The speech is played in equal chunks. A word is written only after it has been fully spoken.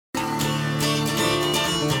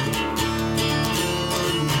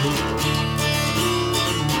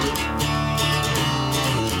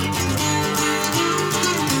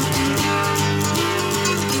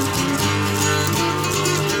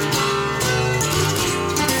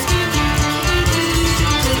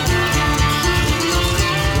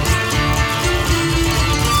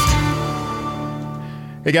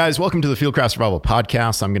Hey guys, welcome to the Fieldcraft Survival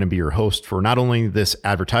Podcast. I'm going to be your host for not only this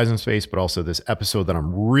advertising space, but also this episode that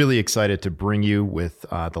I'm really excited to bring you with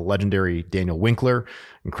the legendary Daniel Winkler,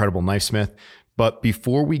 incredible knifesmith. But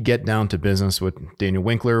before we get down to business with Daniel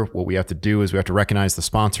Winkler, what we have to do is we have to recognize the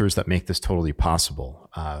sponsors that make this totally possible.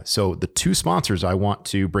 So the two sponsors I want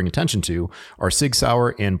to bring attention to are Sig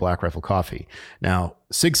Sauer and Black Rifle Coffee. Now,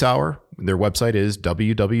 Sig Sauer, their website is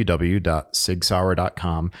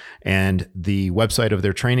www.sigsauer.com, and the website of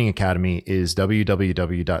their training academy is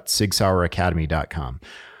www.sigsaueracademy.com.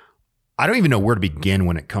 I don't even know where to begin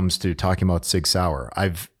when it comes to talking about Sig Sauer.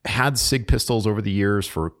 I've had Sig pistols over the years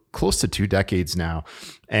for close to 2 decades now,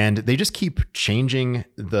 and they just keep changing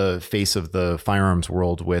the face of the firearms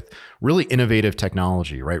world with really innovative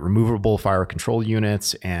technology, right? Removable fire control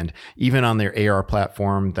units, and even on their AR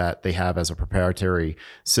platform that they have as a proprietary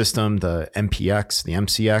system, the MPX, the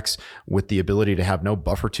MCX, with the ability to have no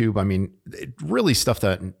buffer tube. I mean, really stuff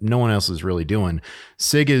that no one else is really doing.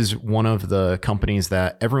 Sig is one of the companies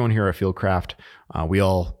that everyone here at Fieldcraft, we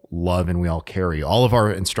all love and we all carry. All of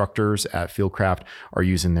our instructors at Fieldcraft are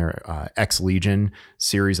using their X-Legion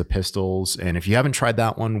series of pistols. And if you haven't tried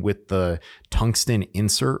that one with the tungsten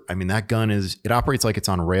insert, I mean, that gun it operates like it's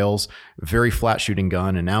on rails, very flat shooting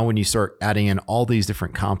gun. And now when you start adding in all these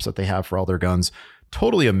different comps that they have for all their guns,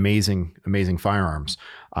 totally amazing, amazing firearms.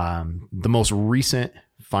 The most recent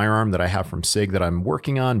firearm that I have from Sig that I'm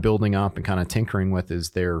working on building up and kind of tinkering with is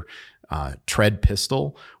their Tread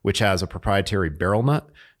pistol, which has a proprietary barrel nut.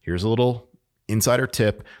 Here's a little insider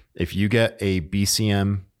tip. If you get a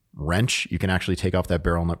BCM wrench, you can actually take off that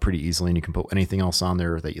barrel nut pretty easily, and you can put anything else on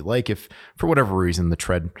there that you like if for whatever reason the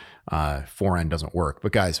Tread forend doesn't work.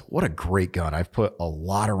 But guys, what a great gun. I've put a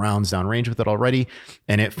lot of rounds down range with it already,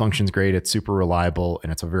 and it functions great. It's super reliable,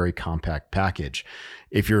 and it's a very compact package.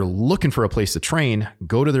 If you're looking for a place to train,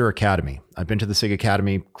 go to their academy. I've been to the SIG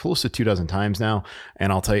Academy close to 24 times now,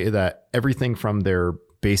 and I'll tell you that everything from their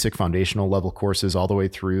basic foundational level courses all the way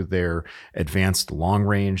through their advanced long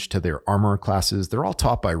range to their armor classes, they're all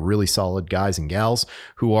taught by really solid guys and gals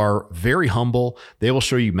who are very humble. They will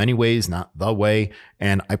show you many ways, not the way.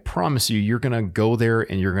 And I promise you, you're going to go there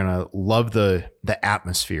and you're going to love the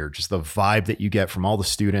atmosphere, just the vibe that you get from all the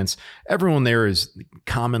students. Everyone there is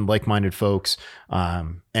common, like-minded folks.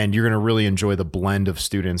 And you're going to really enjoy the blend of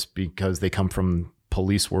students because they come from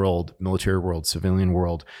police world, military world, civilian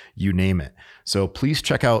world, you name it. So please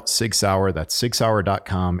check out Sig Sauer. That's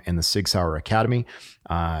sigsauer.com and the Sig Sauer Academy.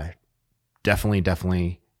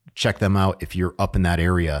 Definitely check them out if you're up in that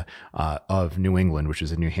area of New England, which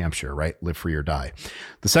is in New Hampshire, right? Live free or die.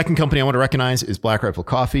 The second company I want to recognize is Black Rifle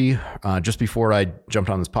Coffee. Just before I jumped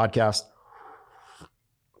on this podcast,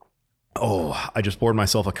 I just poured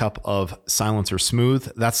myself a cup of Silencer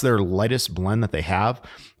Smooth. That's their lightest blend that they have.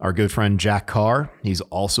 Our good friend Jack Carr, he's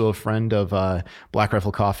also a friend of Black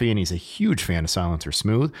Rifle Coffee, and he's a huge fan of Silencer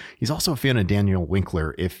Smooth. He's also a fan of Daniel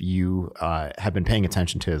Winkler. If you have been paying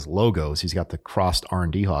attention to his logos, he's got the crossed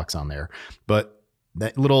R&D Hawks on there. But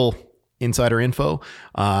that little insider info,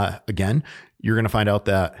 again, you're going to find out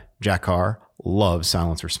that Jack Carr loves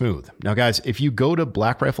Silencer Smooth. Now, guys, if you go to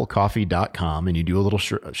blackriflecoffee.com and you do a little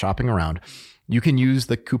shopping around, you can use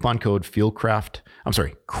the coupon code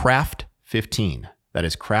CRAFT15. That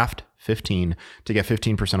is CRAFT15 to get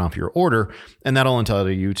 15% off your order. And that'll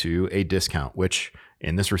entitle you to a discount, which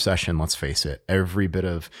in this recession, let's face it, every bit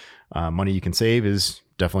of money you can save is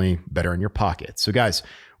definitely better in your pocket. So guys,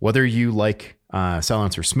 whether you like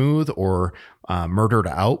Silencer Smooth or Murdered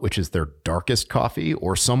Out, which is their darkest coffee,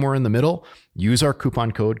 or somewhere in the middle, use our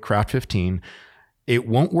coupon code CRAFT15. It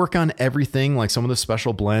won't work on everything like some of the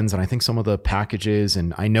special blends and I think some of the packages.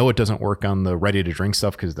 And I know it doesn't work on the ready to drink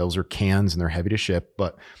stuff because those are cans and they're heavy to ship,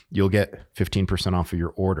 but you'll get 15% off of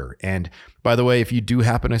your order. And by the way, if you do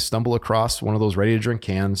happen to stumble across one of those ready to drink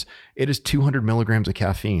cans, it is 200 milligrams of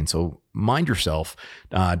caffeine. So mind yourself.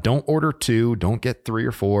 Don't order 2, don't get 3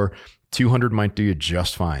 or 4. 200 might do you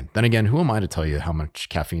just fine. Then again, who am I to tell you how much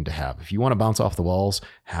caffeine to have? If you want to bounce off the walls,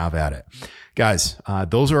 have at it. Guys,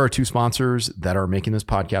 those are our two sponsors that are making this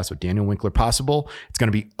podcast with Daniel Winkler possible. It's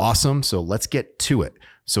going to be awesome. So let's get to it.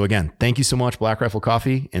 So again, thank you so much, Black Rifle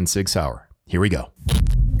Coffee and Sig Sauer. Here we go.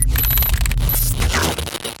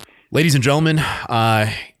 Ladies and gentlemen,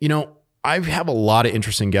 I have a lot of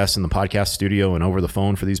interesting guests in the podcast studio and over the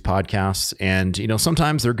phone for these podcasts. And,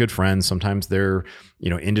 sometimes they're good friends. Sometimes they're,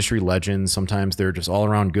 industry legends. Sometimes they're just all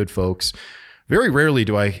around good folks. Very rarely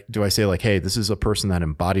do I say like, hey, this is a person that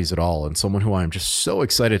embodies it all and someone who I'm just so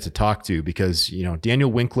excited to talk to because,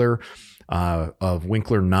 Daniel Winkler of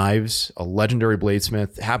Winkler Knives, a legendary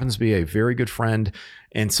bladesmith, happens to be a very good friend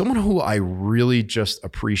and someone who I really just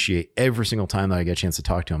appreciate every single time that I get a chance to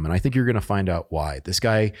talk to him. And I think you're going to find out why. This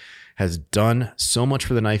guy has done so much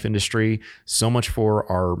for the knife industry, so much for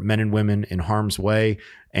our men and women in harm's way.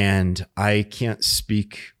 And I can't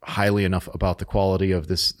speak highly enough about the quality of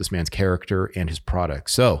this man's character and his product.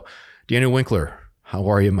 So, Daniel Winkler, how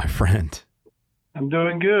are you, my friend? I'm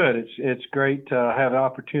doing good. It's great to have the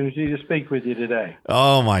opportunity to speak with you today.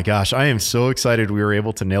 Oh my gosh, I am so excited we were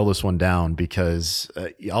able to nail this one down because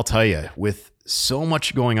I'll tell you, with so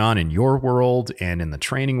much going on in your world and in the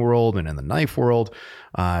training world and in the knife world,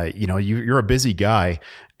 you're a busy guy.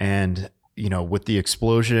 And, with the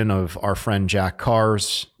explosion of our friend Jack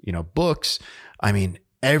Carr's, books, I mean,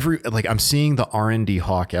 I'm seeing the R&D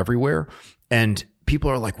hawk everywhere. And people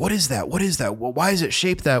are like, what is that? What is that? Well, why is it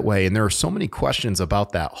shaped that way? And there are so many questions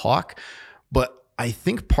about that hawk. But I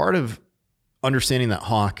think part of understanding that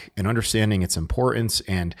hawk and understanding its importance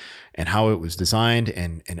and how it was designed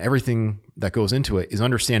and everything that goes into it is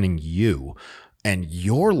understanding you and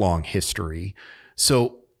your long history.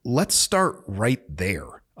 So let's start right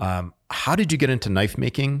there. How did you get into knife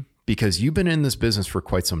making? Because you've been in this business for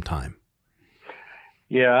quite some time.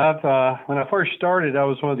 Yeah, when I first started, I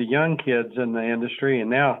was one of the young kids in the industry, and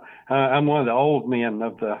now I'm one of the old men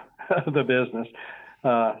of the of the business.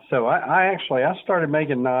 So I started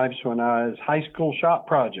making knives when I was high school shop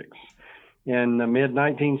projects in the mid to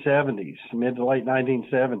late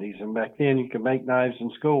 1970s, and back then you could make knives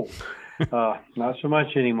in school, not so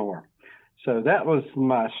much anymore. So that was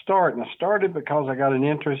my start, and I started because I got an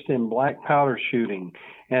interest in black powder shooting.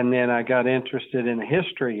 And then I got interested in the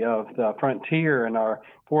history of the frontier and our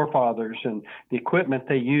forefathers and the equipment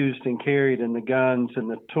they used and carried and the guns and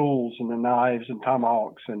the tools and the knives and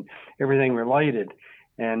tomahawks and everything related.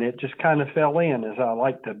 And it just kind of fell in as I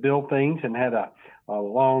liked to build things and had a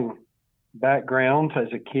long background as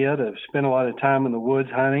a kid. I've spent a lot of time in the woods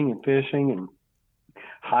hunting and fishing and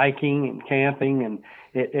hiking and camping. And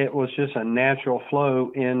it was just a natural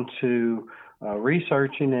flow into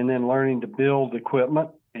researching and then learning to build equipment.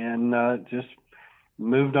 And just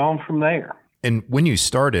moved on from there. And when you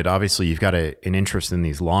started, obviously you've got an interest in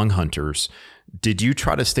these long hunters. Did you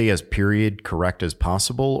try to stay as period correct as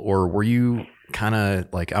possible? Or were you kind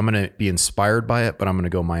of like, I'm going to be inspired by it, but I'm going to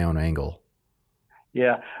go my own angle?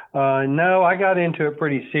 Yeah. No, I got into it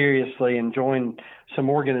pretty seriously and joined some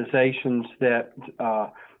organizations that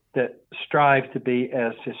strive to be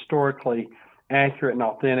as historically accurate and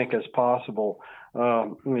authentic as possible.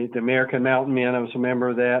 The American Mountain Men, I was a member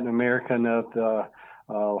of that, an American of the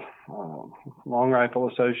Long Rifle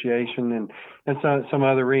Association, and some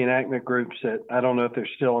other reenactment groups that I don't know if they're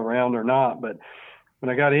still around or not. But when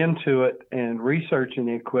I got into it and researching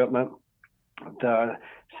the equipment, the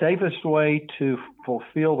safest way to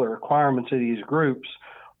fulfill the requirements of these groups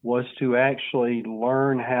was to actually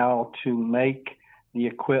learn how to make the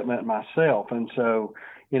equipment myself. And so,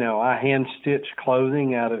 I hand-stitched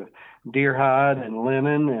clothing out of deer hide and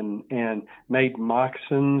linen and made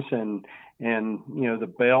moccasins and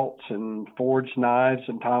the belts and forged knives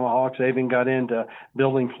and tomahawks. I even got into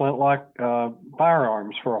building flintlock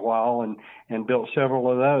firearms for a while and built several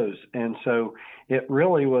of those. And so it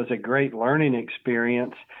really was a great learning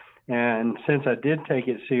experience. And since I did take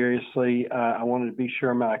it seriously, I wanted to be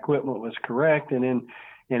sure my equipment was correct. And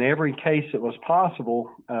in every case it was possible,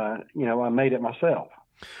 I made it myself.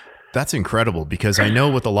 That's incredible, because I know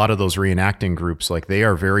with a lot of those reenacting groups, like they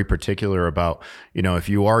are very particular about, if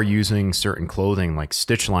you are using certain clothing, like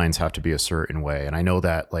stitch lines have to be a certain way. And I know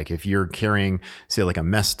that like if you're carrying, say, like a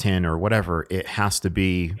mess tin or whatever, it has to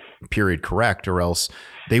be period correct, or else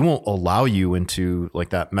they won't allow you into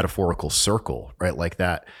like that metaphorical circle, right? Like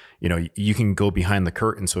that, you can go behind the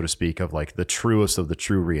curtain, so to speak, of like the truest of the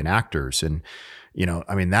true reenactors. And,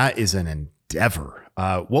 that is an endeavor.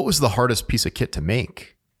 What was the hardest piece of kit to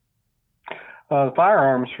make? The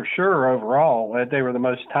firearms, for sure, overall, they were the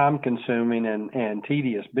most time-consuming and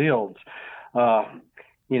tedious builds.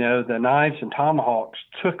 The knives and tomahawks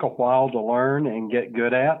took a while to learn and get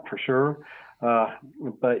good at, for sure.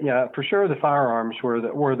 But yeah, for sure, the firearms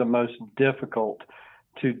were the most difficult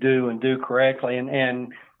to do and do correctly.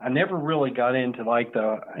 And I never really got into like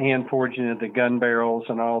the hand forging of the gun barrels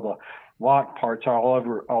and all the lock parts all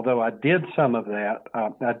over. Although I did some of that,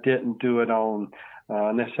 I didn't do it on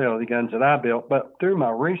necessarily the guns that I built, but through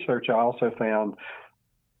my research, I also found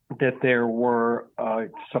that there were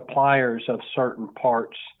suppliers of certain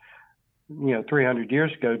parts, 300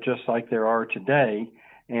 years ago, just like there are today.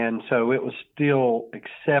 And so it was still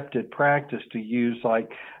accepted practice to use like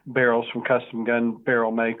barrels from custom gun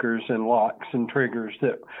barrel makers and locks and triggers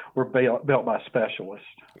that were built by specialists.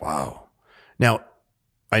 Wow. Now,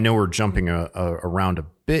 I know we're jumping around a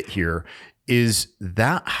bit here. Is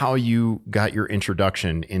that how you got your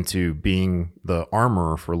introduction into being the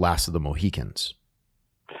armorer for Last of the Mohicans?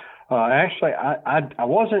 Actually, I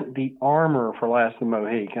wasn't the armorer for Last of the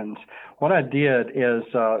Mohicans. What I did is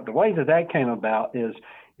the way that came about is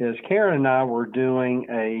Karen and I were doing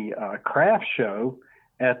a craft show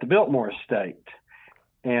at the Biltmore Estate.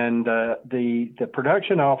 And the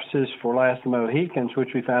production offices for Last of the Mohicans, which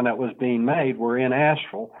we found out was being made, were in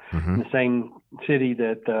Asheville, in the same city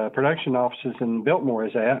that the production offices in Biltmore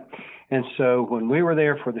is at. And so when we were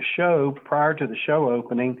there for the show, prior to the show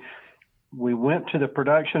opening, we went to the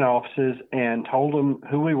production offices and told them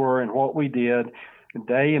who we were and what we did.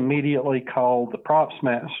 They immediately called the props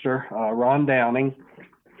master, Ron Downing.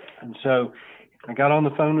 And so I got on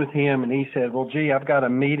the phone with him, and he said, well, gee, I've got a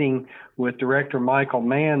meeting with director Michael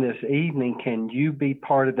Mann this evening. Can you be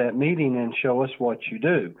part of that meeting and show us what you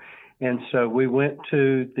do? And so we went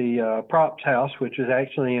to the props house, which is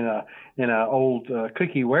actually in an old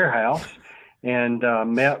cookie warehouse, and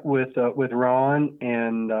met with Ron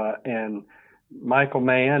and Michael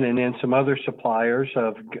Mann, and then some other suppliers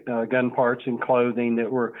of gun parts and clothing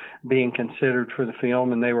that were being considered for the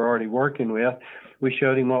film, and they were already working with. We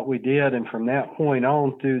showed him what we did, and from that point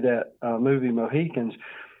on through that movie Mohicans,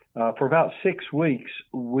 for about 6 weeks,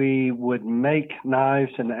 we would make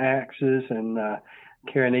knives and axes, and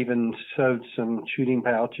Karen even sewed some shooting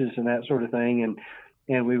pouches and that sort of thing,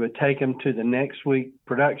 and we would take them to the next week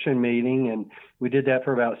production meeting, and we did that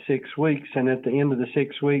for about 6 weeks. And at the end of the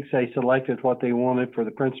 6 weeks, they selected what they wanted for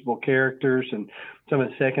the principal characters and some of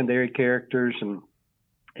the secondary characters,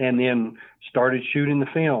 and then started shooting the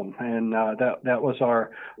film. And that was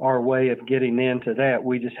our way of getting into that.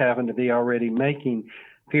 We just happened to be already making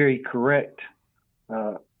very correct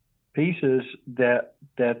pieces that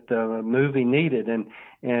the movie needed,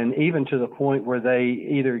 and even to the point where they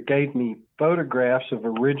either gave me photographs of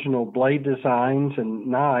original blade designs and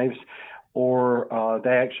knives, or they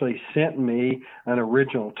actually sent me an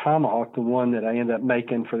original tomahawk, the one that I ended up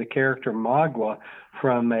making for the character Magua,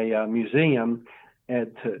 from a museum,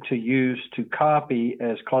 and to use to copy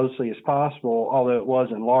as closely as possible. Although it was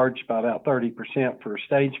enlarged by about 30% for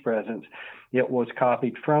stage presence, it was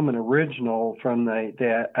copied from an original from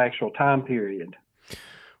the actual time period.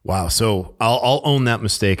 Wow. So I'll own that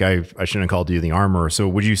mistake. I shouldn't have called you the armorer. So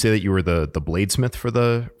would you say that you were the bladesmith for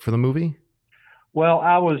the movie? Well,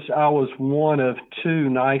 I was one of two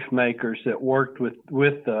knife makers that worked with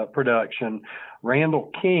the production.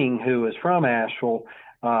 Randall King, who is from Asheville,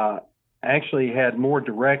 actually had more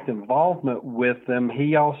direct involvement with them.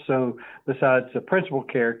 He also, besides the principal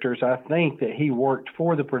characters, I think that he worked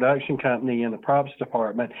for the production company in the props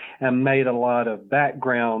department and made a lot of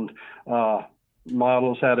background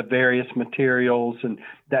models out of various materials and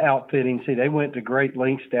the outfitting. See, they went to great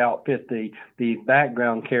lengths to outfit the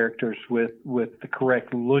background characters with the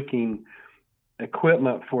correct looking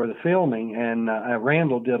equipment for the filming, and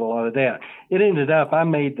Randall did a lot of that. It ended up, I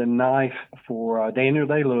made the knife for Daniel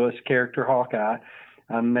Day-Lewis, character Hawkeye.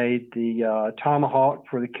 I made the tomahawk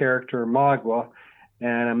for the character Magua,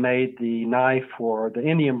 and I made the knife for the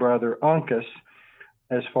Indian brother Uncas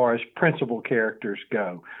as far as principal characters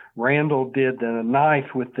go. Randall did the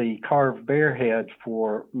knife with the carved bear head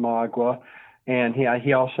for Magua, and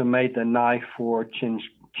he also made the knife for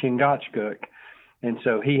Chingachgook. And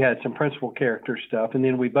so he had some principal character stuff. And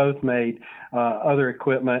then we both made other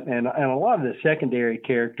equipment. And a lot of the secondary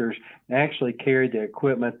characters actually carried the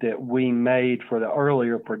equipment that we made for the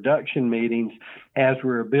earlier production meetings as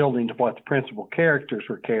we were building to what the principal characters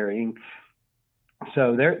were carrying.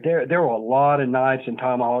 So there were a lot of knives and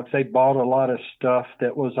tomahawks. They bought a lot of stuff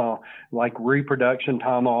that was like reproduction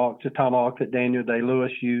tomahawks. The tomahawk that Daniel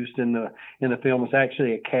Day-Lewis used in the film was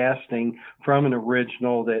actually a casting from an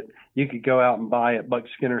original that you could go out and buy at Buck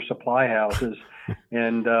Skinner supply houses.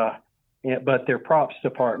 But their props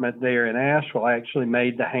department there in Asheville actually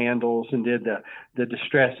made the handles and did the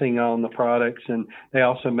distressing on the products. And they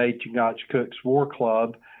also made Chingachgook's War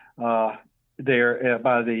Club there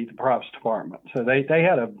by the props department. So they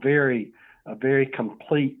had a very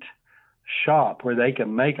complete shop where they could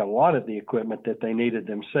make a lot of the equipment that they needed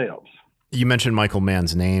themselves. You mentioned Michael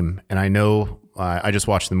Mann's name, and I know I just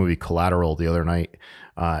watched the movie Collateral the other night,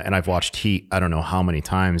 and I've watched Heat I don't know how many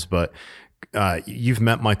times, but you've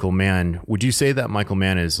met Michael Mann. Would you say that Michael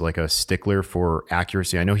Mann is like a stickler for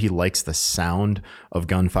accuracy? I know he likes the sound of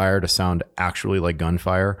gunfire to sound actually like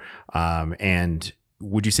gunfire, and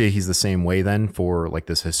would you say he's the same way then for like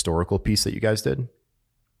this historical piece that you guys did?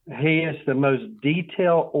 He is the most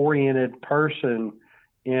detail-oriented person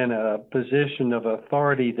in a position of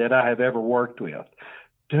authority that I have ever worked with.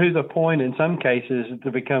 to the point in some cases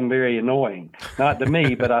to become very annoying. Not to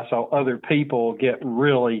me, but I saw other people get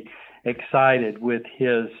really excited with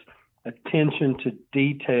his attention to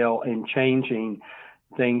detail and changing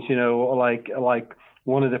things. Like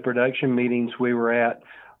one of the production meetings we were at,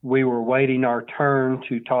 we were waiting our turn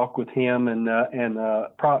to talk with him and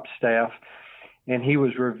prop staff, and he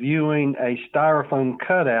was reviewing a styrofoam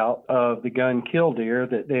cutout of the gun Killdeer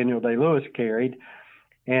that Daniel Day-Lewis carried,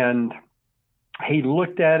 and he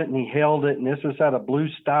looked at it and he held it, and this was out of blue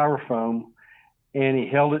styrofoam, and he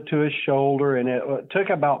held it to his shoulder, and it took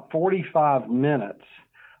about 45 minutes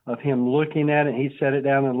of him looking at it. He'd set it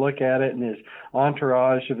down and look at it, and his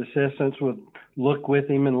entourage of assistants would look with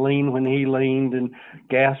him and lean when he leaned and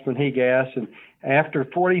gasp when he gasped. And after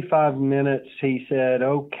 45 minutes, he said,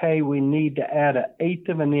 okay, we need to add 1/8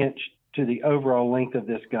 of an inch to the overall length of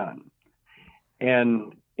this gun.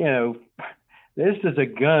 And, this is a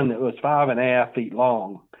gun that was 5.5 feet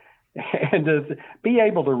long. And to be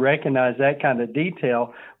able to recognize that kind of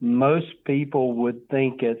detail, most people would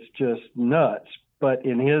think it's just nuts. But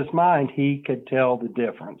in his mind, he could tell the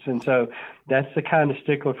difference. And so that's the kind of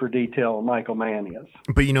stickler for detail Michael Mann is.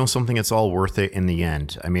 But something, it's all worth it in the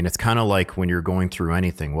end. I mean, it's kind of like when you're going through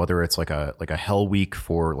anything, whether it's like a hell week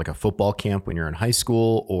for like a football camp when you're in high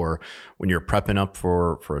school, or when you're prepping up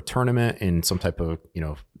for a tournament in some type of,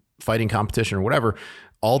 fighting competition or whatever,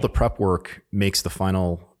 all the prep work makes the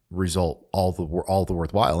final result all the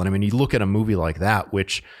worthwhile. And I mean, you look at a movie like that,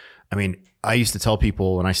 which, I mean, I used to tell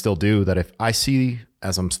people, and I still do, that if I see,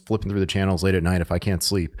 as I'm flipping through the channels late at night, if I can't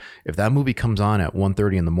sleep, if that movie comes on at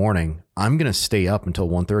 1:30 in the morning, I'm going to stay up until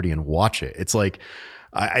 1:30 and watch it. It's like,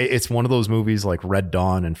 it's one of those movies like Red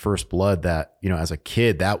Dawn and First Blood that, as a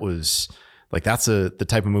kid, that was like, that's the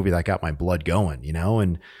type of movie that got my blood going,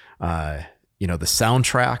 and, the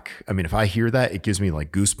soundtrack, I mean, if I hear that, it gives me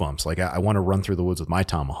like goosebumps. Like I want to run through the woods with my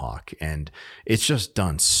tomahawk, and it's just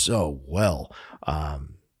done so well.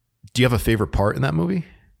 Do you have a favorite part in that movie?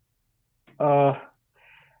 I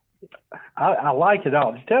like it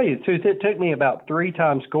all. To tell you the truth, it took me about 3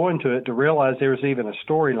 times going to it to realize there was even a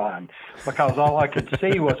storyline, because all I could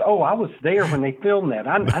see was, I was there when they filmed that.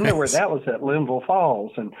 I know where that was, at Linville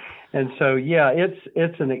Falls. And so, yeah,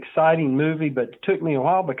 it's an exciting movie, but it took me a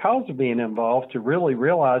while, because of being involved, to really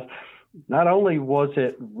realize not only was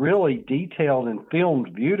it really detailed and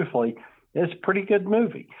filmed beautifully, it's a pretty good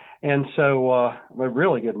movie. And so, a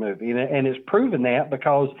really good movie. And it's proven that,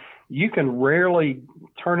 because you can rarely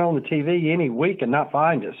turn on the TV any week and not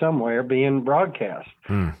find it somewhere being broadcast.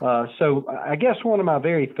 So I guess one of my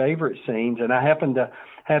very favorite scenes, and I happened to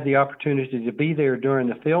have the opportunity to be there during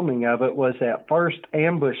the filming of it, was that first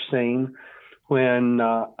ambush scene when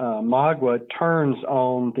Magua turns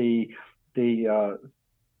on the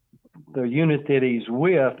unit that he's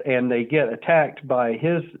with, and they get attacked by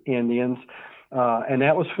his Indians. And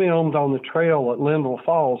that was filmed on the trail at Linville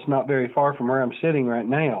Falls, not very far from where I'm sitting right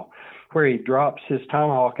now, where he drops his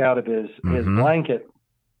tomahawk out of his blanket.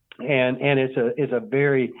 And it's a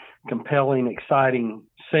very compelling, exciting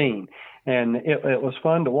scene. And it was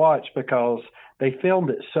fun to watch, because they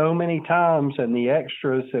filmed it so many times, and the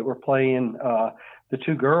extras that were playing the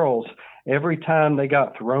 2 girls, every time they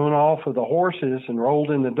got thrown off of the horses and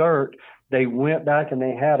rolled in the dirt, they went back and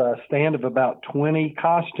they had a stand of about 20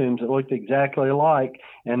 costumes that looked exactly alike,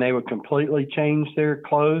 and they would completely change their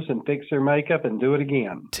clothes and fix their makeup and do it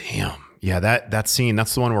again. Damn. Yeah, that scene,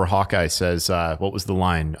 that's the one where Hawkeye says, what was the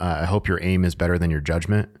line? I hope your aim is better than your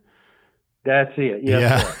judgment. That's it.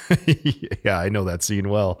 Yes, yeah. Yeah, I know that scene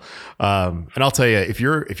well. And I'll tell you, if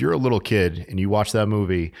you're a little kid and you watch that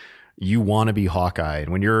movie, you want to be Hawkeye.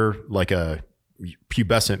 And when you're like a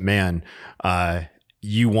pubescent man,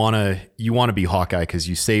 you want to be Hawkeye, because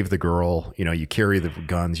you save the girl, you carry the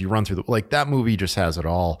guns, you run through that movie just has it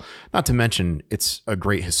all. Not to mention, it's a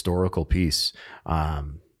great historical piece.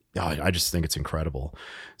 I just think it's incredible.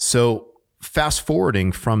 So fast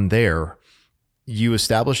forwarding from there, you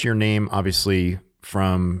establish your name, obviously,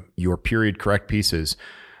 from your period correct pieces,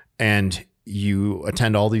 and you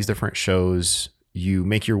attend all these different shows. You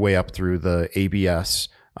make your way up through the ABS,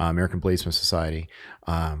 American Bladesmith Society.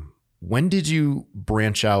 When did you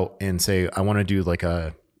branch out and say, I want to do like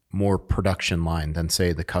a more production line than,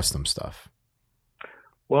 say, the custom stuff?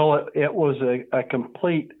 Well, it was a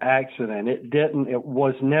complete accident. It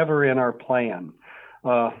was never in our plan.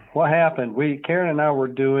 What happened, Karen and I were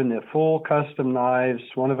doing the full custom knives,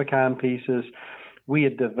 one-of-a-kind pieces. We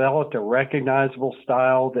had developed a recognizable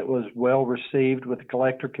style that was well received with the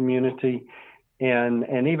collector community.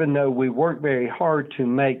 And even though we worked very hard to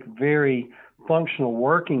make very functional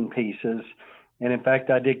working pieces, And in fact,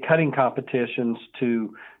 I did cutting competitions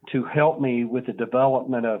to help me with the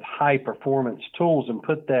development of high performance tools and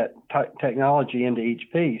put that technology into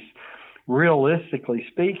each piece. Realistically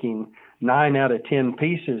speaking, 9 out of 10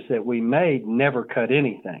 pieces that we made never cut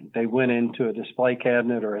anything. They went into a display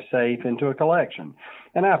cabinet or a safe, into a collection.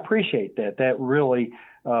 And I appreciate that. That really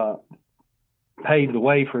paved the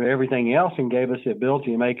way for everything else and gave us the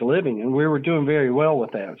ability to make a living. And we were doing very well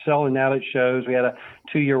with that. Selling out at shows. We had a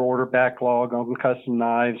 2-year order backlog on custom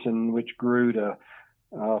knives, and which grew to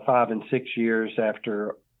 5 and 6 years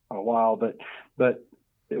after a while. But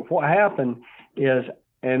what happened is,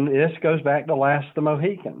 and this goes back to Last of the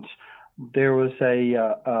Mohicans, there was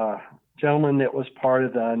a gentleman that was part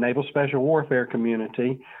of the Naval Special Warfare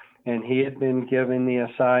community, and he had been given the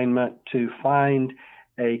assignment to find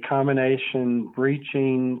a combination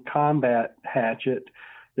breaching combat hatchet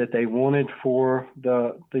that they wanted for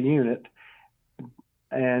the unit,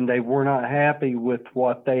 and they were not happy with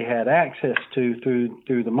what they had access to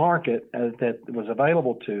through the market that was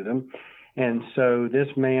available to them. And so this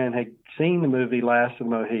man had seen the movie Last of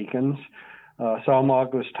the Mohicans, saw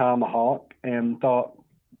Magwa's tomahawk, and thought,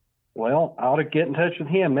 well, I ought to get in touch with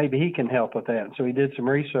him. Maybe he can help with that. And so he did some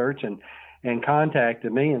research and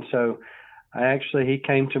contacted me. And so he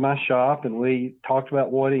came to my shop, and we talked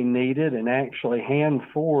about what he needed, and actually hand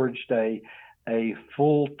forged a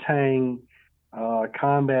full tang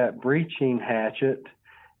combat breaching hatchet,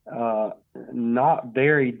 not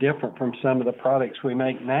very different from some of the products we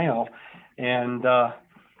make now, and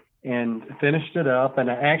finished it up. And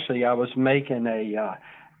I was making a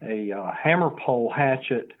hammer pole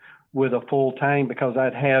hatchet with a full tang because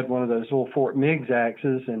I'd had one of those little Fort Meigs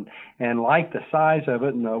axes and liked the size of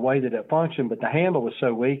it and the way that it functioned, but the handle was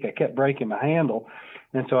so weak I kept breaking my handle.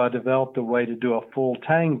 And so I developed a way to do a full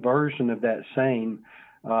tang version of that same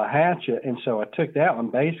hatchet. And so I took that one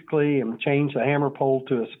basically and changed the hammer pole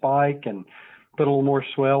to a spike and put a little more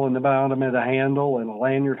swell in the bottom of the handle and a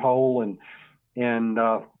lanyard hole, and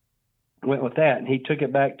went with that. And he took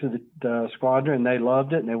it back to the squadron, and they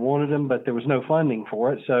loved it and they wanted him, but there was no funding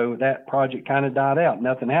for it. So that project kind of died out.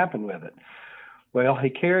 Nothing happened with it. Well,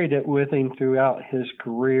 he carried it with him throughout his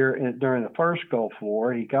career during the first Gulf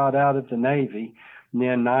War. He got out of the Navy, and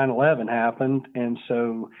then 9/11 happened. And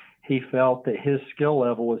so he felt that his skill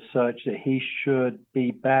level was such that he should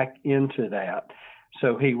be back into that.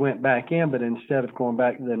 So he went back in, but instead of going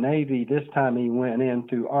back to the Navy, this time he went in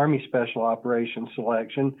through Army Special Operations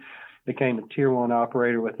Selection, became a Tier 1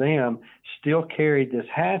 operator with them, still carried this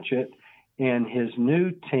hatchet, and his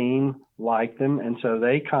new team liked them, and so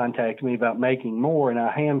they contacted me about making more, and I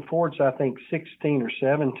hand forged, I think, 16 or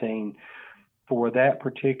 17 for that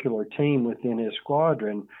particular team within his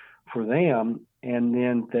squadron for them. And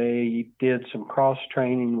then they did some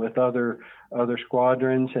cross-training with other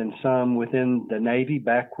squadrons and some within the Navy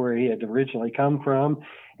back where he had originally come from,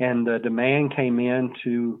 and the demand came in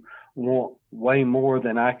to want way more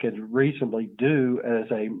than I could reasonably do as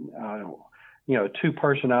a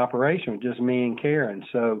 2-person operation with just me and Karen.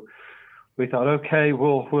 So we thought, okay,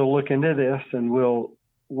 we'll look into this and we'll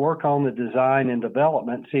work on the design and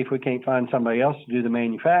development, see if we can't find somebody else to do the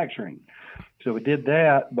manufacturing. So we did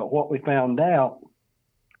that, but what we found out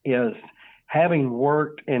is, having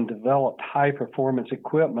worked and developed high performance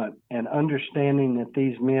equipment and understanding that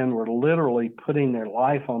these men were literally putting their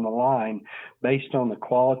life on the line based on the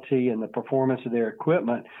quality and the performance of their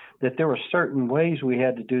equipment, that there were certain ways we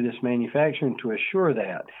had to do this manufacturing to assure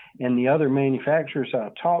that. And the other manufacturers I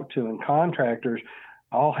talked to and contractors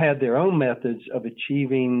all had their own methods of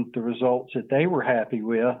achieving the results that they were happy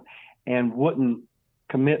with and wouldn't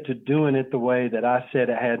commit to doing it the way that I said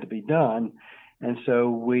it had to be done. And so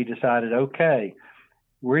we decided, okay,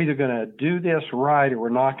 we're either going to do this right or we're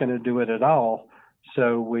not going to do it at all.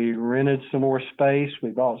 So we rented some more space. We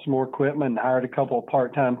bought some more equipment and hired a couple of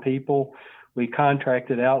part-time people. We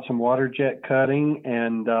contracted out some water jet cutting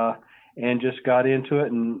and just got into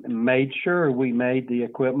it and made sure we made the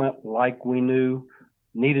equipment like we knew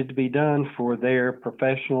needed to be done for their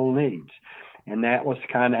professional needs. And that was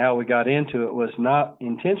kind of how we got into it. It was not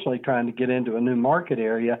intentionally trying to get into a new market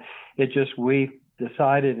area. It just, we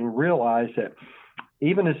decided and realized that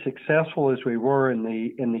even as successful as we were in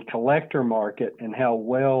the collector market and how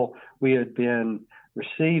well we had been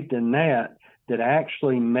received in that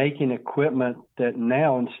actually making equipment that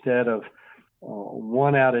now, instead of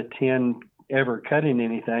 1 out of 10 ever cutting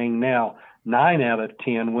anything, now 9 out of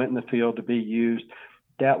 10 went in the field to be used.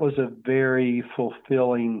 That was a very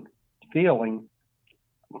fulfilling feeling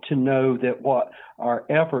to know that what our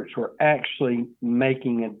efforts were actually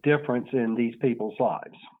making a difference in these people's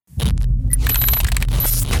lives.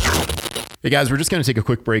 Hey guys, we're just going to take a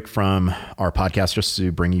quick break from our podcast just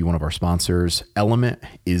to bring you one of our sponsors. Element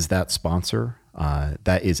is that sponsor.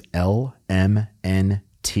 That is LMNT,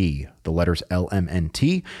 the letters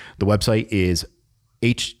LMNT. The website is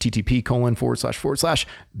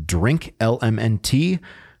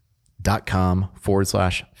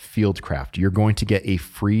http://drinklmnt.com/fieldcraft. You're going to get a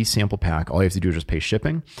free sample pack. All you have to do is just pay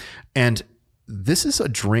shipping. And this is a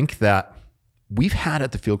drink that we've had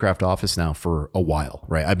at the Fieldcraft office now for a while,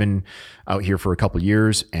 right? I've been out here for a couple of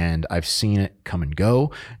years and I've seen it come and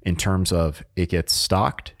go in terms of it gets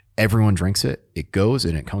stocked, everyone drinks it, it goes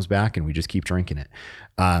and it comes back and we just keep drinking it.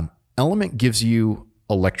 Element gives you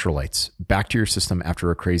electrolytes back to your system after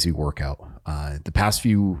a crazy workout. The past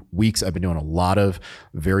few weeks, I've been doing a lot of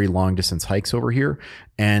very long distance hikes over here.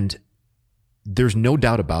 And there's no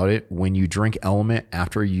doubt about it. When you drink Element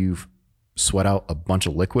after you've sweat out a bunch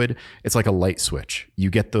of liquid, it's like a light switch. You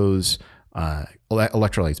get those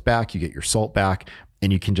electrolytes back, you get your salt back,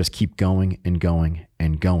 and you can just keep going and going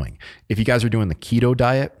and going. If you guys are doing the keto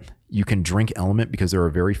diet, you can drink Element because there are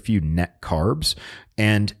very few net carbs,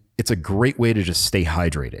 and it's a great way to just stay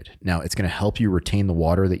hydrated. Now, it's going to help you retain the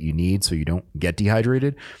water that you need so you don't get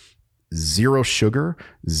dehydrated. Zero sugar,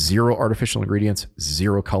 zero artificial ingredients,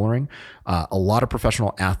 zero coloring. A lot of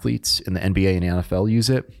professional athletes in the NBA and NFL use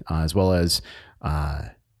it, as well as,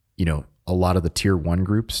 a lot of the tier 1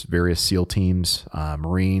 groups, various SEAL teams,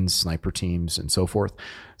 Marines, sniper teams, and so forth.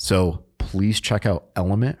 So please check out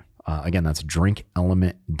Element. Again, that's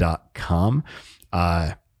drinkelement.com.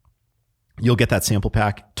 You'll get that sample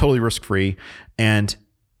pack totally risk-free, and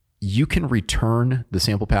you can return the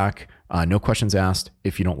sample pack, no questions asked,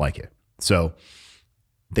 if you don't like it. So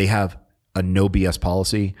they have a no BS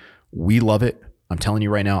policy. We love it. I'm telling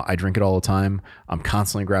you right now, I drink it all the time. I'm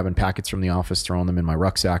constantly grabbing packets from the office, throwing them in my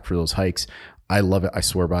rucksack for those hikes. I love it. I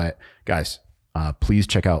swear by it. Guys, please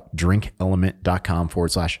check out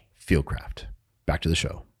drinkelement.com/fieldcraft. Back to the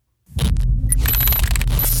show.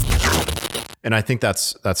 And I think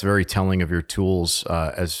that's very telling of your tools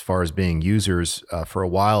as far as being users. For a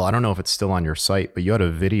while, I don't know if it's still on your site, but you had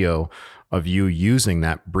a video of you using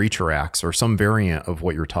that breacher axe or some variant of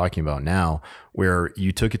what you're talking about now, where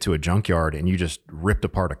you took it to a junkyard and you just ripped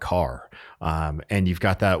apart a car. And you've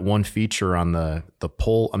got that one feature on the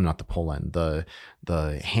pull, not the pull end, the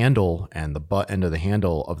handle and the butt end of the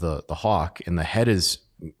handle of the Hawk, and the head is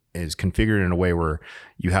configured in a way where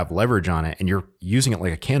you have leverage on it and you're using it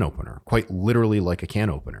like a can opener, quite literally like a can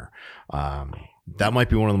opener. That might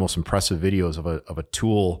be one of the most impressive videos of a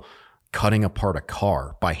tool cutting apart a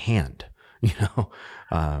car by hand.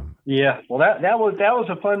 Yeah, well, that was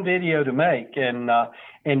a fun video to make, and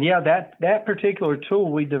yeah, that particular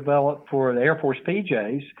tool we developed for the Air Force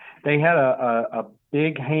PJs. They had a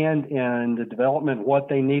big hand in the development, what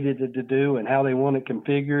they needed to do and how they want it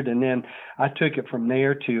configured, and then I took it from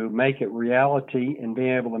there to make it reality and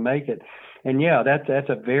being able to make it. And yeah, that's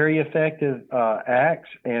a very effective axe,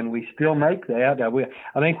 and we still make that. I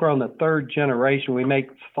think we're on the 3rd generation. We make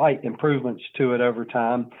slight improvements to it over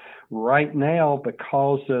time. Right now,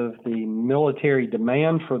 because of the military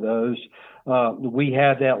demand for those, we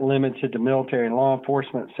have that limited to military and law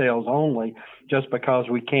enforcement sales only, just because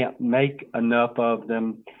we can't make enough of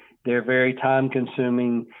them. They're very time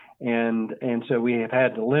consuming, and so we have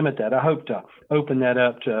had to limit that. I hope to open that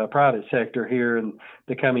up to private sector here in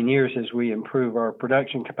the coming years as we improve our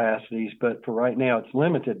production capacities, but for right now it's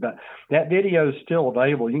limited. But that video is still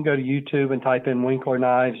available. You can go to YouTube and type in Winkler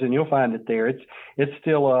Knives and you'll find it there. It's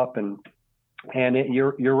still up, and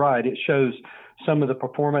you're right. It shows some of the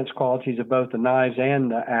performance qualities of both the knives and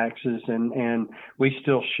the axes, and we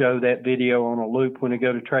still show that video on a loop when we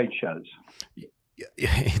go to trade shows.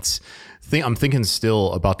 I'm thinking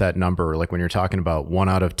still about that number, like when you're talking about 1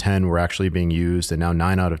 out of 10 were actually being used, and now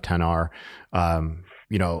 9 out of 10 are.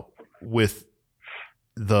 With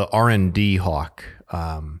the R&D Hawk,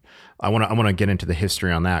 I want to get into the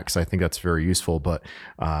history on that because I think that's very useful. But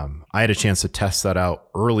I had a chance to test that out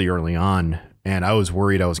early on, and I was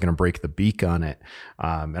worried I was going to break the beak on it.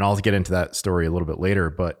 And I'll get into that story a little bit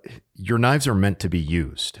later. But your knives are meant to be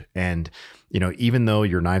used, and even though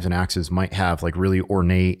your knives and axes might have like really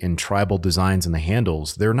ornate and tribal designs in the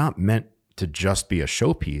handles, they're not meant to just be a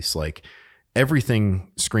showpiece. Like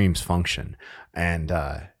everything screams function. And,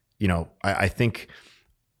 I think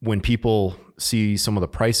when people see some of the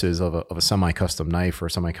prices of a semi-custom knife or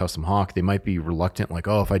a semi-custom Hawk, they might be reluctant, like,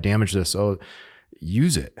 oh, if I damage this,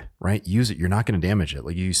 use it, right? Use it. You're not going to damage it.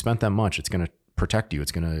 Like you spent that much, it's going to protect you.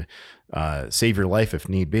 It's going to save your life if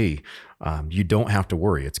need be. You don't have to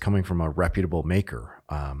worry. It's coming from a reputable maker.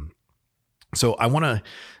 So I want to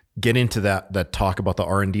get into that talk about the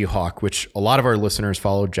R&D Hawk, which a lot of our listeners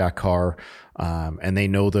follow Jack Carr, and they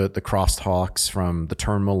know the Crosshawks from the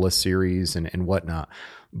Terminal List series and whatnot.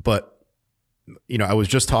 But I was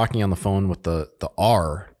just talking on the phone with the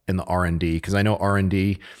R in the R&D, because I know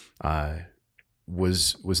R&D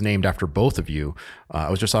was named after both of you. I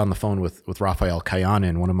was just on the phone with Rafael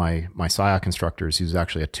Kayanin, one of my SIOC instructors, who's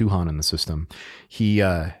actually a Tuhan in the system. He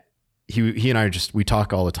and I we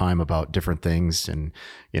talk all the time about different things. And,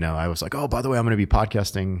 I was like, oh, by the way, I'm going to be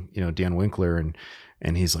podcasting, Dan Winkler.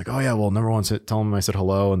 And he's like, oh yeah, well, number one, tell him I said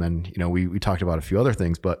hello. And then, we talked about a few other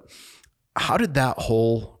things, but how did that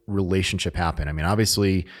whole relationship happen? I mean,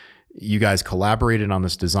 obviously you guys collaborated on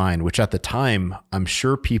this design, which at the time, I'm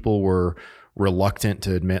sure people were reluctant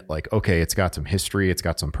to admit, like, okay, it's got some history, it's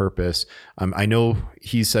got some purpose. I know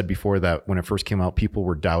he said before that when it first came out, people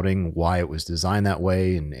were doubting why it was designed that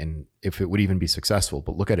way and if it would even be successful,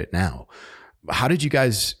 but look at it now. How did you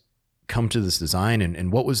guys come to this design,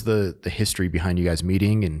 and what was the history behind you guys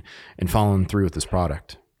meeting and following through with this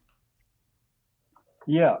product?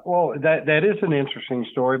 Yeah, well, that is an interesting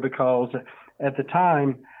story, because at the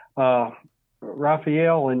time,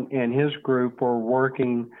 Rafael and his group were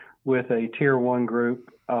working with a tier 1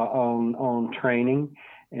 group on training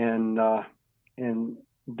and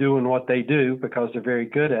doing what they do, because they're very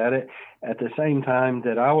good at it. At the same time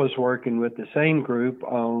that I was working with the same group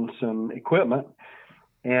on some equipment,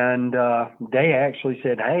 and they actually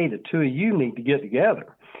said, hey, the two of you need to get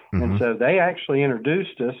together. Mm-hmm. And so they actually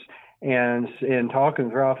introduced us, and in talking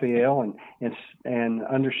with Rafael and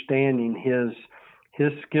understanding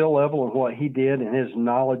his skill level of what he did and his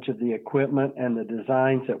knowledge of the equipment and the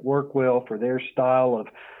designs that work well for their style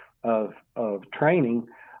of training,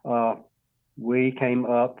 we came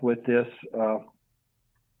up with this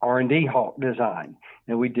R&D Hawk design.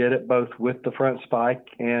 And we did it both with the front spike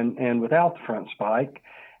and without the front spike,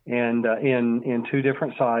 and in two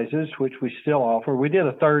different sizes, which we still offer. We did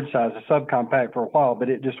a third size, a subcompact, for a while, but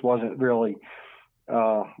it just wasn't really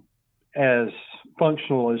as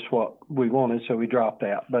functional as what we wanted, so we dropped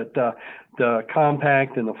that. But the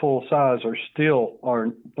compact and the full size are still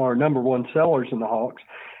our number one sellers in the Hawks,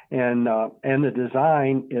 and the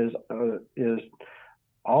design is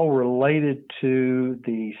all related to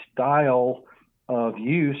the style of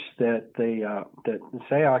use that that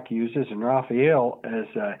SIOC uses, and Rafael as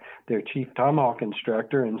their chief Tomahawk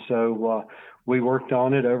instructor. And so we worked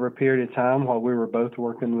on it over a period of time while we were both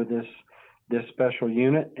working with this special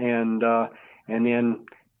unit, and then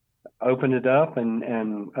opened it up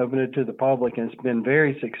and opened it to the public, and it's been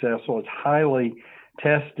very successful. It's highly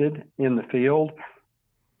tested in the field.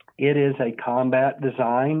 It is a combat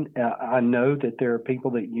design. I know that there are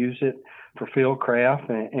people that use it for field craft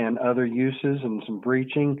and other uses and some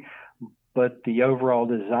breaching, but the overall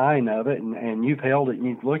design of it, and you've held it and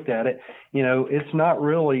you've looked at it, it's not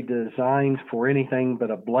really designed for anything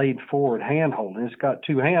but a blade forward handhold. It's got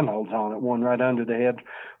two handholds on it, one right under the head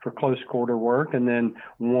for close quarter work, and then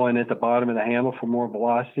one at the bottom of the handle for more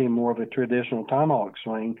velocity and more of a traditional tomahawk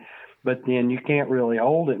swing. But then you can't really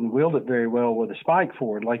hold it and wield it very well with a spike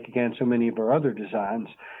forward like you can so many of our other designs.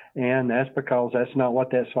 And that's because that's not what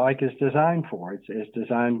that spike is designed for. It's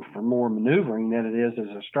designed for more maneuvering than it is as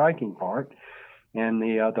a striking part. And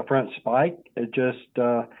the front spike,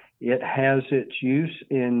 it has its use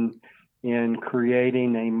in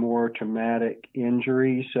creating a more traumatic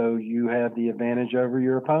injury, so you have the advantage over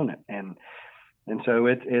your opponent. And so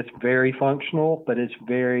it's very functional, but it's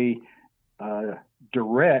very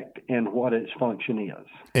direct in what its function is.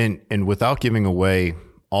 And without giving away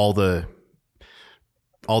all the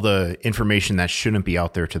information that shouldn't be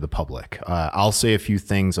out there to the public, I'll say a few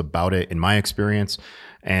things about it in my experience,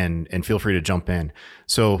 and feel free to jump in.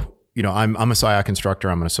 So, I'm a SIOC instructor.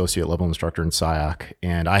 I'm an associate level instructor in SIOC,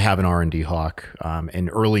 and I have an R&D Hawk. And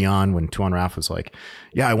early on, when Tuan Raf was like,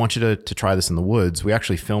 yeah, I want you to try this in the woods, we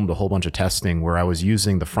actually filmed a whole bunch of testing where I was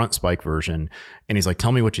using the front spike version, and he's like,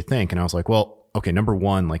 tell me what you think. And I was like, well, okay, number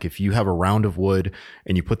one, like if you have a round of wood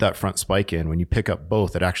and you put that front spike in, when you pick up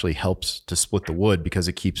both, it actually helps to split the wood because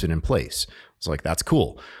it keeps it in place. It's like, that's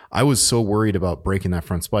cool. I was so worried about breaking that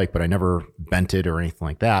front spike, but I never bent it or anything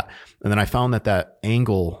like that. And then I found that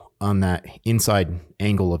angle on that inside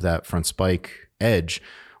angle of that front spike edge,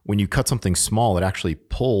 when you cut something small, it actually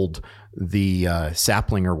pulled the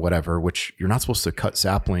sapling or whatever, which you're not supposed to cut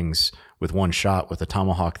saplings with one shot with a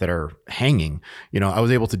tomahawk that are hanging. I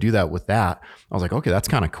was able to do that with that. I was like, okay, that's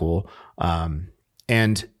kind of cool.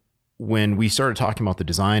 And when we started talking about the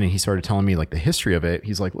design and he started telling me like the history of it,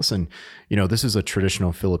 he's like, listen, this is a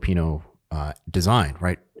traditional Filipino design,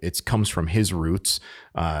 right? It comes from his roots.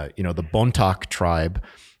 The Bontoc tribe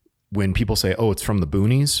when people say, oh, it's from the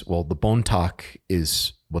boonies, well, the Bontoc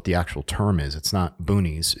is what the actual term is. It's not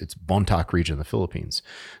boonies, it's Bontoc region of the Philippines.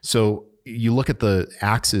 So you look at the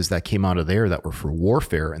axes that came out of there that were for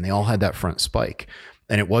warfare, and they all had that front spike,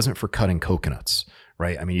 and it wasn't for cutting coconuts,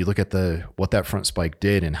 right? I mean, you look at what that front spike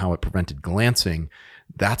did and how it prevented glancing.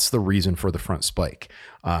 That's the reason for the front spike.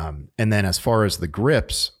 And then as far as the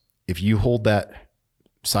grips, if you hold that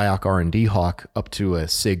SIOC R&D Hawk up to a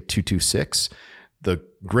SIG 226, the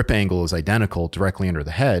grip angle is identical directly under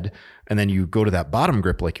the head. And then you go to that bottom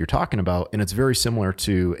grip like you're talking about, and it's very similar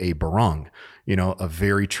to a barong, a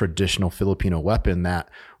very traditional Filipino weapon that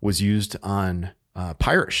was used on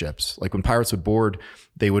pirate ships. Like when pirates would board,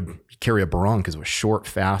 they would carry a barong because it was short,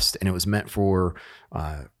 fast, and it was meant for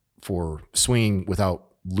swinging without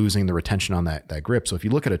losing the retention on that grip. So if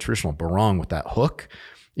you look at a traditional barong with that hook,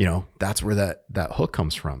 that's where that hook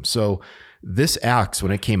comes from. So this axe,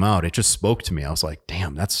 when it came out, it just spoke to me. I was like,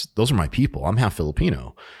 damn, those are my people. I'm half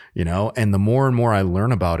Filipino, and the more and more I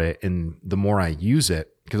learn about it and the more I use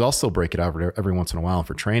it, because I'll still break it out every once in a while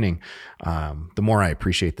for training, the more I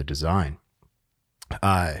appreciate the design.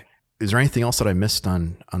 Is there anything else that I missed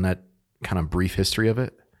on that kind of brief history of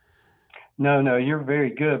it? No, you're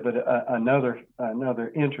very good. But another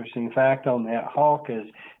interesting fact on that hawk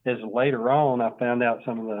is later on I found out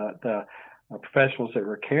some of the professionals that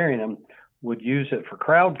were carrying them would use it for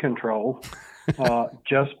crowd control,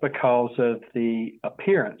 just because of the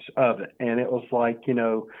appearance of it. And it was like,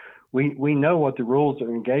 we know what the rules of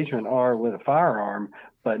engagement are with a firearm,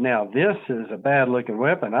 but now this is a bad looking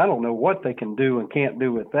weapon. I don't know what they can do and can't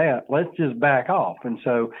do with that. Let's just back off. And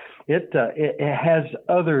so it has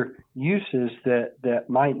other uses that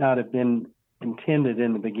might not have been intended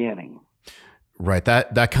in the beginning. Right.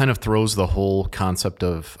 That kind of throws the whole concept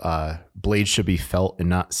of blades should be felt and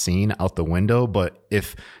not seen out the window. But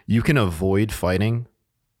if you can avoid fighting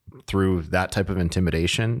through that type of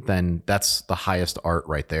intimidation, then that's the highest art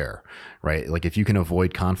right there, right? Like if you can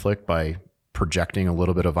avoid conflict by projecting a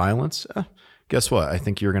little bit of violence, guess what? I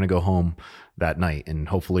think you're going to go home that night, and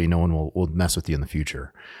hopefully no one will mess with you in the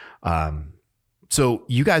future. So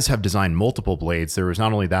you guys have designed multiple blades. There was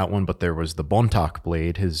not only that one, but there was the Bontoc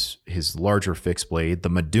blade, his larger fixed blade, the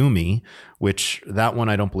Madumi, which that one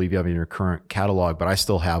I don't believe you have in your current catalog, but I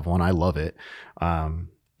still have one. I love it. And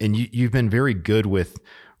you've been very good with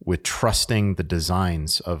trusting the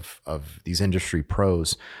designs of these industry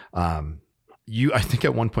pros. I think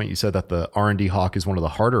at one point you said that the R&D Hawk is one of the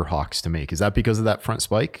harder hawks to make. Is that because of that front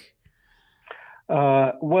spike?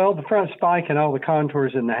 Well, the front spike and all the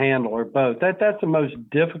contours in the handle are both. That's the most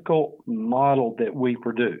difficult model that we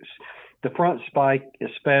produce. The front spike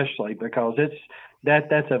especially, because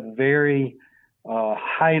that's a very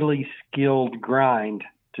highly skilled grind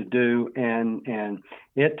to do, and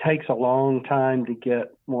it takes a long time to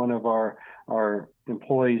get one of our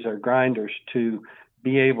employees or grinders to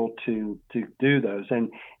be able to do those. And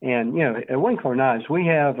at Winkler Knives, we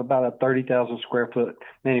have about a 30,000 square foot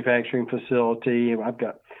manufacturing facility. I've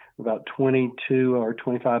got about 22 or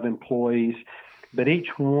 25 employees, but each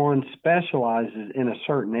one specializes in a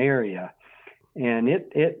certain area. And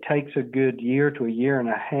it takes a good year to a year and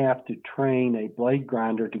a half to train a blade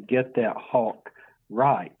grinder to get that hawk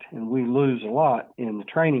right. And we lose a lot in the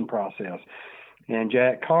training process. And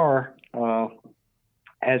Jack Carr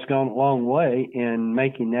has gone a long way in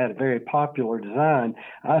making that a very popular design.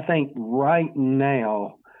 I think right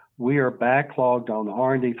now we are backlogged on the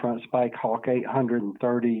R&D front spike hawk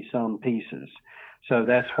 830 some pieces. So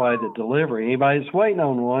that's why the delivery, anybody that's waiting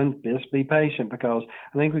on one, just be patient, because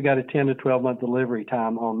I think we got a 10 to 12 month delivery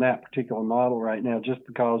time on that particular model right now, just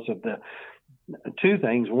because of the two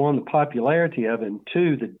things. One, the popularity of it, and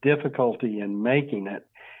two, the difficulty in making it.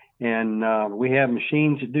 And we have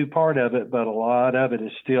machines that do part of it, but a lot of it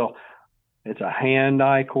is still, it's a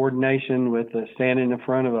hand-eye coordination with standing in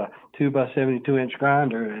front of a 2x72-inch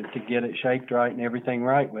grinder to get it shaped right and everything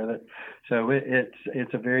right with it. So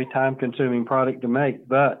it's a very time-consuming product to make,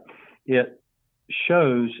 but it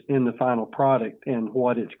shows in the final product and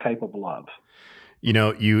what it's capable of.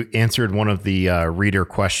 You answered one of the reader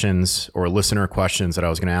questions or listener questions that I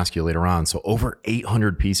was going to ask you later on. So over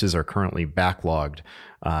 800 pieces are currently backlogged.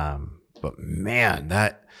 But man,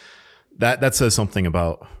 that says something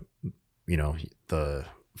about, the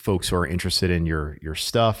folks who are interested in your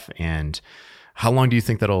stuff. And how long do you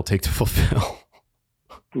think that'll take to fulfill?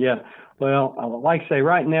 Yeah. Well, like I say,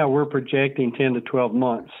 right now we're projecting 10 to 12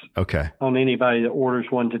 months. Okay. On anybody that orders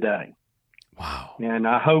one today. Wow. And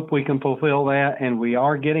I hope we can fulfill that, and we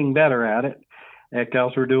are getting better at it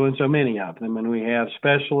because we're doing so many of them. And we have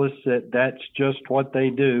specialists that's just what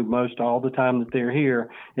they do most all the time that they're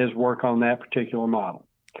here is work on that particular model.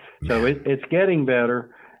 So Man. it's getting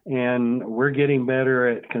better, and we're getting better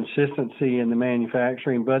at consistency in the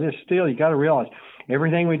manufacturing. But it's still, you got to realize,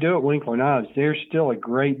 everything we do at Winkler Knives, there's still a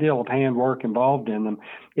great deal of handwork involved in them.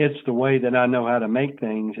 It's the way that I know how to make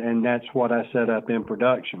things, and that's what I set up in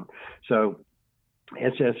production. So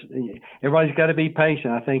it's just, everybody's got to be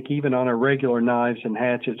patient. I think even on our regular knives and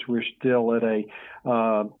hatchets, we're still at a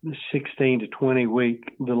 16 to 20 week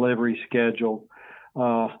delivery schedule.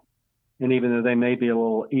 And even though they may be a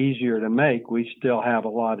little easier to make, we still have a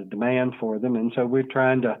lot of demand for them. And so we're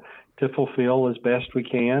trying to fulfill as best we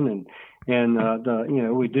can.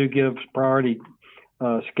 And we do give priority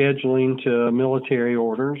scheduling to military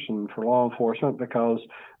orders and for law enforcement, because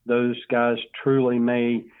those guys truly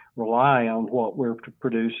may rely on what we're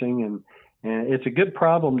producing. And it's a good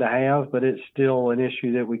problem to have, but it's still an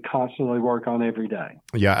issue that we constantly work on every day.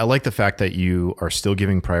 Yeah, I like the fact that you are still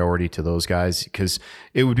giving priority to those guys, because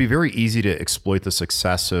it would be very easy to exploit the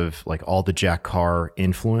success of like all the Jack Carr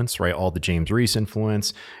influence, right? All the James Reese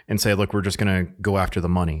influence, and say, look, we're just going to go after the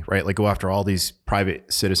money, right? Like go after all these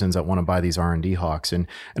private citizens that want to buy these R&D Hawks. And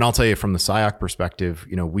I'll tell you from the SIOC perspective,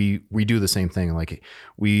 we do the same thing. Like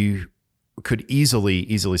we could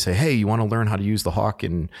easily say, hey, you want to learn how to use the Hawk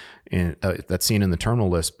and that's seen in the terminal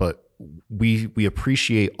list, but we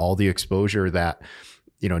appreciate all the exposure that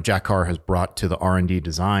Jack Carr has brought to the R&D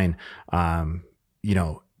design,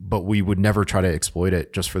 but we would never try to exploit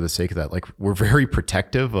it just for the sake of that. Like we're very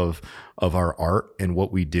protective of our art and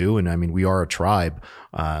what we do, and I mean we are a tribe.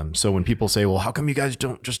 So when people say, well, how come you guys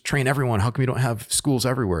don't just train everyone? How come you don't have schools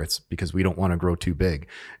everywhere? It's because we don't want to grow too big.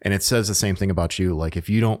 And it says the same thing about you. Like if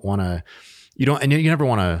you don't want to, and you never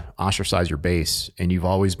want to ostracize your base, and you've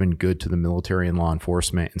always been good to the military and law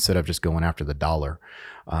enforcement instead of just going after the dollar.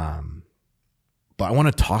 But I want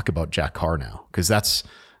to talk about Jack Carr now, because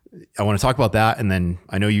I want to talk about that. And then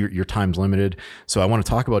I know your time's limited, so I want to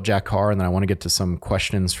talk about Jack Carr, and then I want to get to some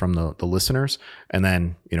questions from the listeners, and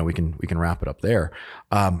then, we can wrap it up there.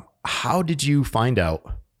 How did you find out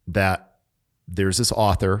that there's this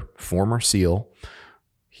author, former SEAL,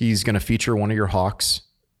 he's going to feature one of your Hawks,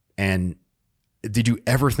 and did you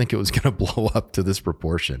ever think it was going to blow up to this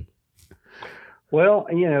proportion? Well,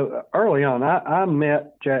 early on, I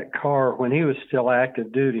met Jack Carr when he was still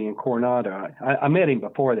active duty in Coronado. I met him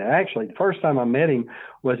before that. Actually, the first time I met him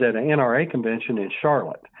was at an NRA convention in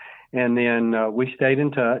Charlotte. And then we stayed in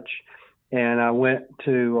touch, and I went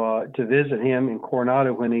to visit him in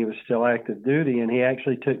Coronado when he was still active duty, and he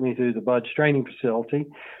actually took me through the BUD/S training facility.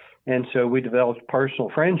 And so we developed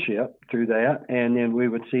personal friendship through that, and then we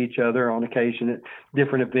would see each other on occasion at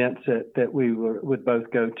different events that we would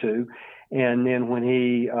both go to. And then when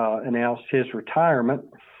he announced his retirement,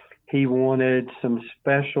 he wanted some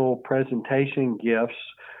special presentation gifts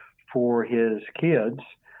for his kids.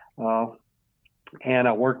 And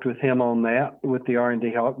I worked with him on that with the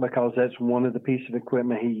R&D Hawk, because that's one of the pieces of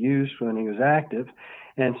equipment he used when he was active.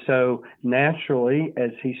 And so naturally,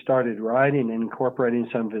 as he started writing and incorporating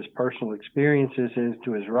some of his personal experiences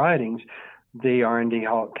into his writings, the R&D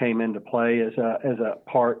Hawk came into play as a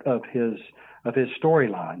part of his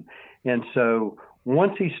storyline. And so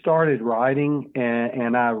once he started writing,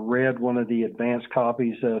 and I read one of the advanced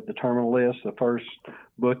copies of the Terminal List, the first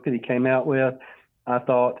book that he came out with, I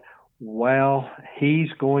thought, wow,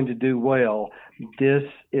 he's going to do well. This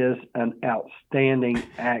is an outstanding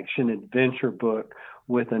action adventure book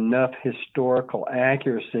with enough historical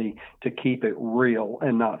accuracy to keep it real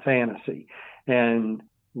and not fantasy. And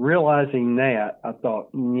realizing that, I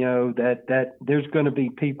thought, that there's going to be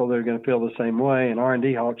people that are going to feel the same way, and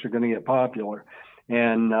R&D Hawks are going to get popular.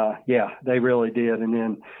 And they really did. And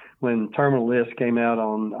then when Terminal List came out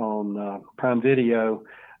on Prime Video,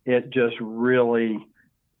 it just really,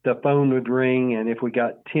 the phone would ring, and if we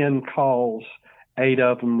got 10 calls, 8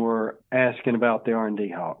 of them were asking about the R&D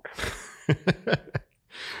Hawk.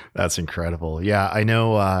 That's incredible. Yeah, I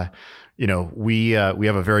know. We have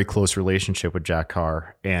a very close relationship with Jack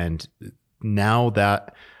Carr, and now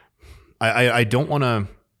that I don't want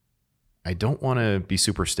to be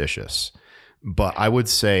superstitious, but I would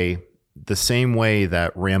say the same way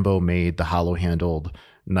that Rambo made the hollow-handled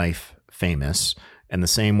knife famous, and the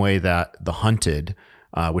same way that The Hunted,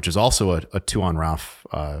 which is also a Tuan Ralph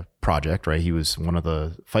project, right? He was one of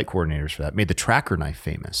the fight coordinators for that, made the tracker knife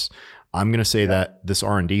famous. I'm going to say that this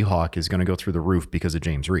R&D Hawk is going to go through the roof because of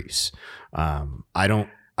James Reese. I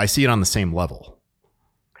see it on the same level.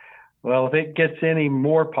 Well, if it gets any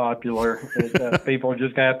more popular, people are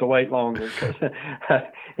just going to have to wait longer, because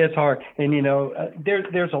it's hard. And,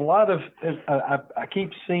 there's a lot of, I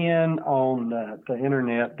keep seeing on the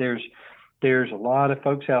internet, there's a lot of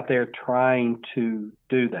folks out there trying to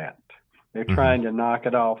do that. They're trying to knock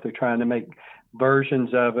it off. They're trying to make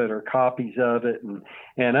versions of it or copies of it.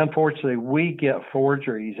 And unfortunately, we get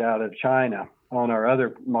forgeries out of China on our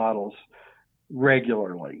other models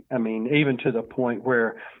regularly. I mean, even to the point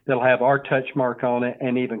where they'll have our touch mark on it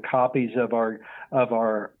and even copies of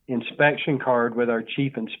our inspection card with our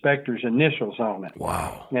chief inspector's initials on it.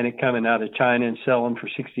 Wow. And it coming out of China and selling for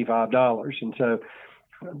 $65. And so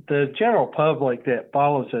the general public that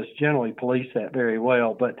follows us generally police that very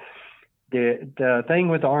well. But the thing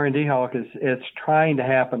with the R&D Hawk is it's trying to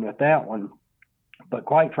happen with that one. But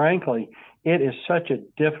quite frankly, it is such a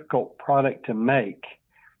difficult product to make.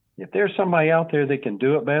 If there's somebody out there that can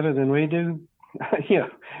do it better than we do,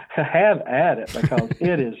 have at it, because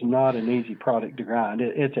it is not an easy product to grind.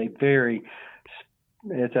 It's a very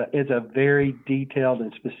detailed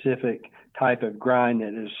and specific type of grind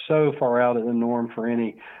that is so far out of the norm for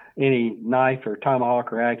any knife or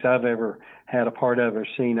tomahawk or axe I've ever had a part of or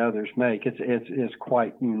seen others make. It's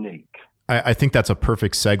quite unique. I think that's a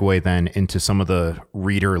perfect segue then into some of the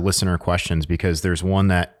reader listener questions, because there's one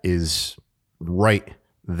that is right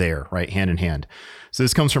there, right hand in hand. So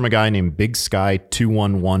this comes from a guy named Big Sky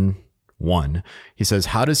 2111. He says,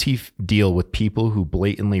 how does he deal with people who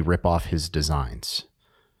blatantly rip off his designs?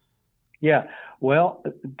 Yeah, well,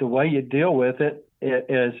 the way you deal with it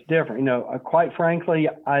is different. Quite frankly,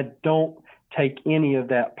 I don't take any of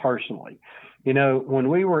that personally. When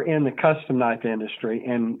we were in the custom knife industry,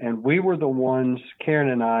 and we were the ones,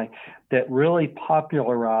 Karen and I, that really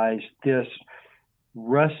popularized this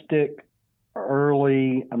rustic,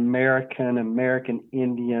 early American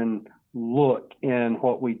Indian look in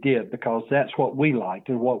what we did, because that's what we liked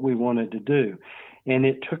and what we wanted to do. And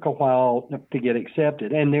it took a while to get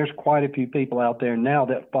accepted. And there's quite a few people out there now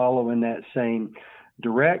that follow in that same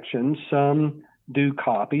direction. Some do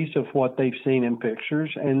copies of what they've seen in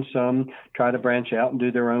pictures, and some try to branch out and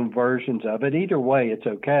do their own versions of it. Either way, it's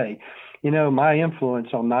okay. My influence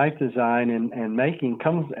on knife design and making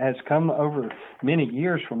has come over many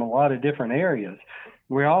years from a lot of different areas.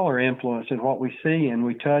 We all are influenced in what we see and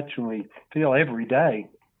we touch and we feel every day.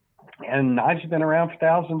 And knives have been around for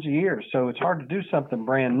thousands of years, so it's hard to do something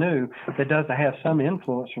brand new that doesn't have some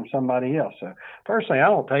influence from somebody else. So personally, I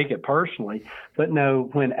don't take it personally, but no,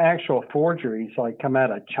 when actual forgeries like come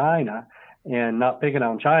out of China, and not picking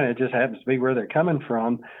on China, it just happens to be where they're coming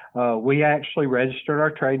from, we actually registered our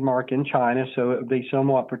trademark in China, so it would be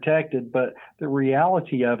somewhat protected. But the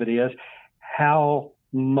reality of it is, how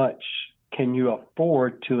much can you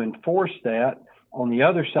afford to enforce that on the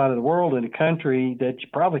other side of the world in a country that you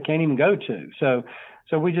probably can't even go to? So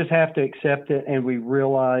we just have to accept it, and we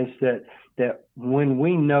realize that when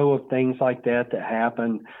we know of things like that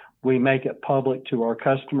happen, we make it public to our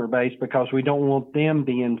customer base, because we don't want them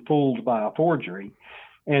being fooled by a forgery.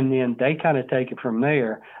 And then they kind of take it from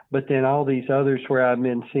there. But then all these others where I've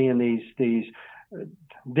been seeing these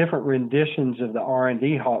different renditions of the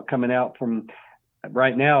R&D Hawk coming out from,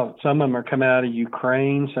 right now, some of them are coming out of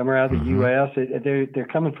Ukraine, some are out of the U.S. They're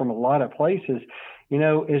coming from a lot of places.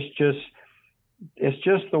 It's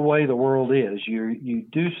just the way the world is. You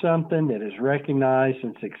do something that is recognized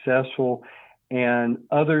and successful, and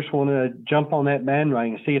others want to jump on that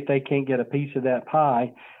bandwagon and see if they can't get a piece of that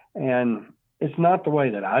pie. And it's not the way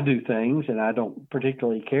that I do things, and I don't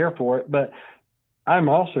particularly care for it, but I'm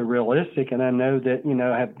also realistic, and I know that,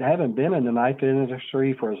 having been in the knife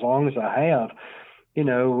industry for as long as I have, in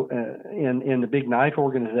the big knife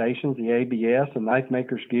organizations, the ABS, the Knife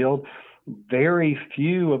Makers Guild, very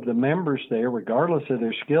few of the members there, regardless of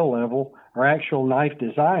their skill level, are actual knife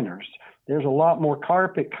designers. There's a lot more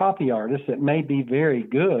carpet copy artists that may be very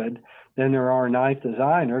good than there are knife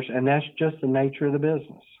designers, and that's just the nature of the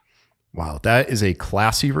business. Wow, that is a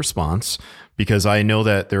classy response, because I know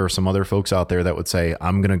that there are some other folks out there that would say,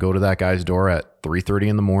 I'm going to go to that guy's door at 3:30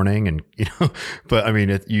 in the morning. And, but I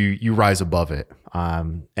mean, you rise above it.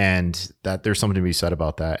 And that there's something to be said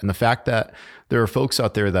about that. And the fact that there are folks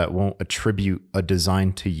out there that won't attribute a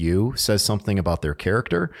design to you says something about their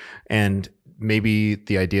character, and maybe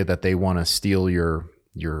the idea that they want to steal your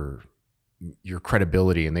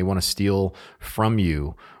credibility, and they want to steal from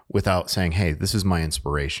you without saying, hey, this is my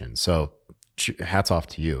inspiration. So hats off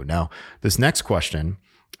to you. Now, this next question,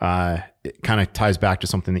 it kind of ties back to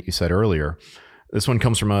something that you said earlier. This one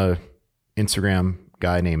comes from a Instagram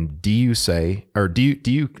guy named I'm sorry, I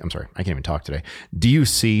can't even talk today.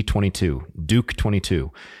 Duke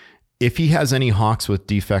 22. If he has any hawks with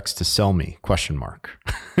defects to sell me, ?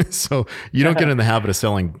 So you don't get in the habit of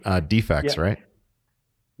selling defects, right?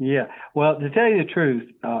 Yeah. Well, to tell you the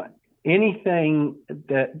truth, anything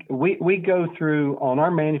that we go through on our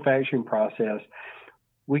manufacturing process,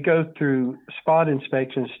 we go through spot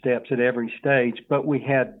inspection steps at every stage, but we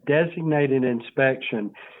have designated inspection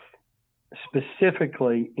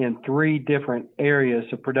specifically in 3 different areas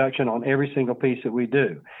of production on every single piece that we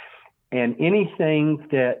do. And anything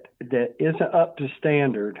that isn't up to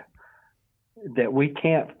standard that we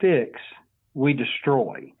can't fix, we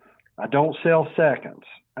destroy. I don't sell seconds.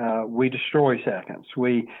 We destroy seconds.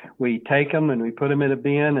 We take them and we put them in a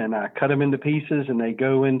bin, and I cut them into pieces, and they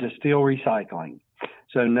go into steel recycling.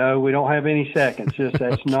 So no, we don't have any seconds. Just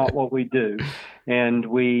that's not what we do. And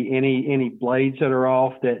any blades that are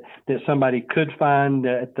off that somebody could find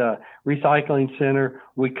at the recycling center,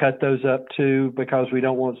 we cut those up too, because we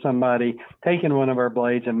don't want somebody taking one of our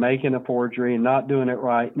blades and making a forgery and not doing it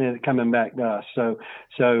right and then coming back to us. So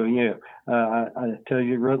I tell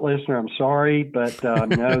you, listener, I'm sorry, but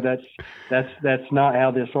no, that's not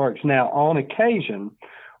how this works. Now, on occasion,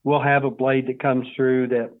 we'll have a blade that comes through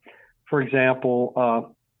that, for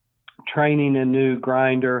example, training a new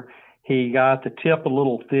grinder, he got the tip a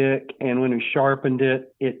little thick, and when we sharpened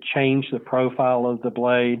it, it changed the profile of the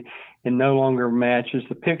blade and no longer matches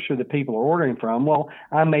the picture that people are ordering from. Well,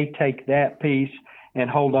 I may take that piece and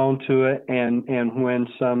hold on to it, and when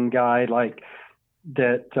some guy like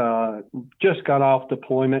that just got off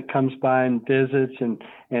deployment comes by and visits and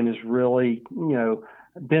is really,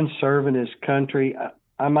 been serving his country,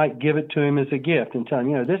 I might give it to him as a gift and tell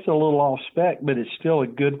him, this is a little off spec, but it's still a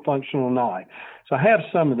good functional knife. So I have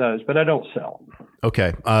some of those, but I don't sell them.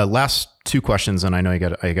 Okay. Last 2 questions, and I know you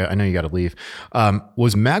got to leave.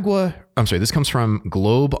 Was Magwa? I'm sorry. This comes from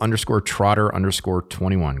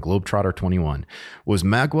Globe_Trotter_21. Globetrotter21. Was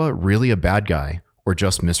Magwa really a bad guy or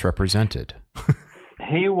just misrepresented?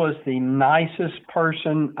 He was the nicest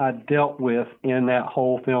person I dealt with in that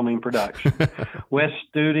whole filming production. Wes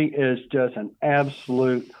Studi is just an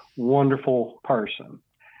absolute wonderful person.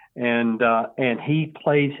 And he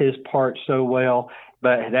plays his part so well,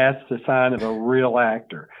 but that's the sign of a real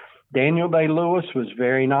actor. Daniel Day-Lewis was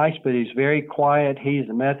very nice, but he's very quiet. He's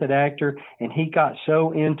a method actor, and he got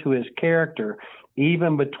so into his character,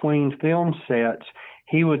 even between film sets,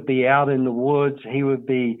 he would be out in the woods. He would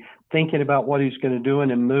be thinking about what he's going to do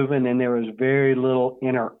and moving, and there was very little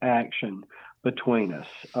interaction between us.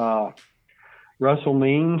 Russell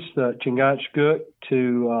Means, Chingachgook,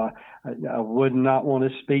 I would not want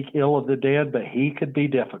to speak ill of the dead, but he could be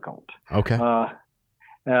difficult. Okay.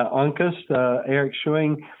 Uncas, Eric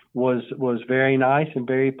Schwing, was very nice and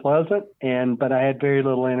very pleasant, but I had very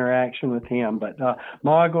little interaction with him. But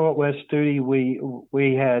Mago at West Studi,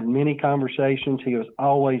 we had many conversations. He was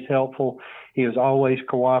always helpful. He was always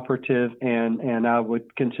cooperative, and I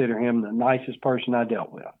would consider him the nicest person I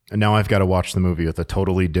dealt with. And now I've got to watch the movie with a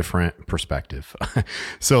totally different perspective.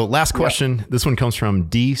 So last question. Yep. This one comes from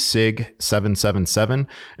DSig777,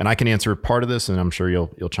 and I can answer part of this, and I'm sure you'll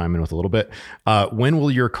chime in with a little bit. When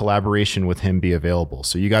will your collaboration with him be available?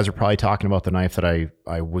 So you guys are probably talking about the knife that I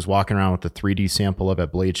was walking around with the 3D sample of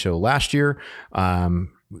at Blade Show last year.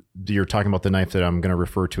 You're talking about the knife that I'm going to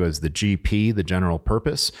refer to as the GP, the general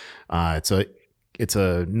purpose. It's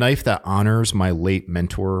a knife that honors my late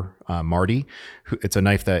mentor, Marty. It's a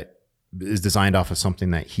knife that is designed off of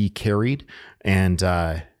something that he carried. And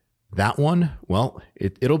that one, well,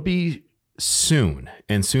 it'll be soon.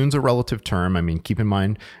 And soon's a relative term. I mean, keep in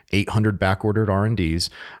mind 800 back-ordered R&Ds.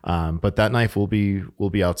 But that knife will be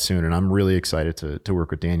out soon. And I'm really excited to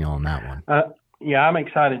work with Daniel on that one. Yeah, I'm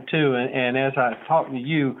excited too. And as I talk to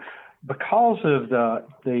you, because of the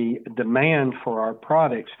demand for our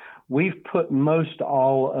products, we've put most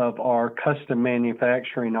all of our custom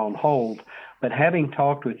manufacturing on hold. But having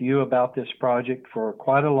talked with you about this project for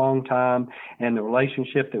quite a long time and the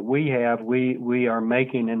relationship that we have, we are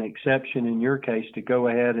making an exception in your case to go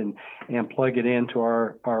ahead and plug it into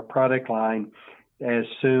our product line as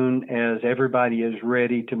soon as everybody is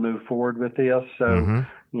ready to move forward with this. So,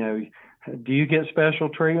 do you get special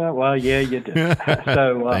treatment? Well, yeah, you do.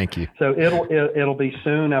 So thank you. So it'll be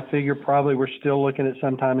soon. I figure probably we're still looking at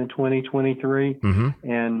sometime in 2023.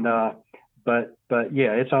 And but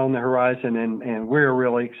yeah, it's on the horizon, and we're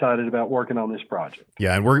really excited about working on this project.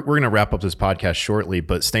 Yeah, and we're going to wrap up this podcast shortly,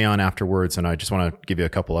 but stay on afterwards, and I just want to give you a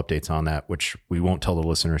couple updates on that, which we won't tell the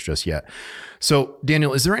listeners just yet. So,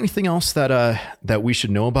 Daniel, is there anything else that we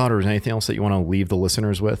should know about, or is there anything else that you want to leave the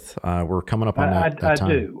listeners with? We're coming up on that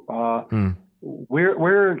time. I do.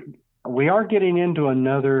 We are getting into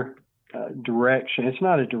another direction. It's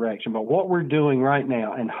not a direction, but what we're doing right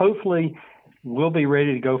now, and hopefully we'll be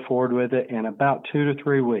ready to go forward with it in about 2 to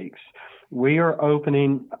 3 weeks. We are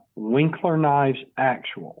opening Winkler Knives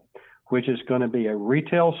Actual, which is going to be a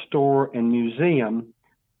retail store and museum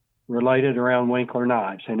related around Winkler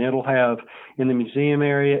knives. And it'll have, in the museum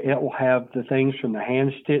area, it will have the things from the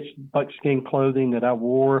hand-stitched buckskin clothing that I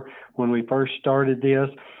wore when we first started this.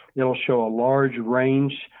 It'll show a large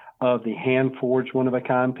range of the hand-forged,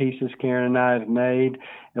 one-of-a-kind pieces Karen and I have made.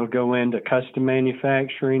 It'll go into custom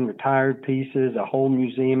manufacturing, retired pieces, a whole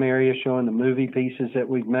museum area showing the movie pieces that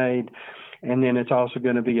we've made. And then it's also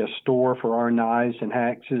going to be a store for our knives and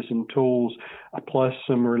axes and tools, plus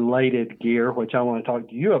some related gear, which I want to talk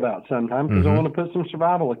to you about sometime because I want to put some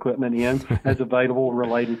survival equipment in that's available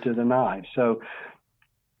related to the knives. So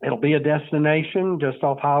it'll be a destination just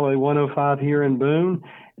off Highway 105 here in Boone.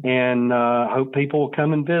 And I hope people will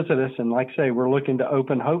come and visit us. And like I say, we're looking to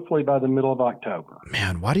open hopefully by the middle of October.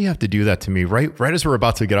 Man, why do you have to do that to me? Right as we're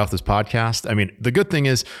about to get off this podcast. I mean, the good thing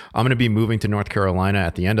is I'm going to be moving to North Carolina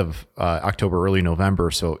at the end of October, early November.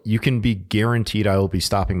 So you can be guaranteed I will be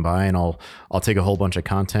stopping by, and I'll take a whole bunch of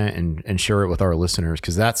content and share it with our listeners,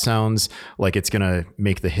 because that sounds like it's going to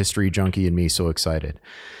make the history junkie and me so excited.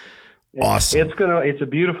 Awesome. It's a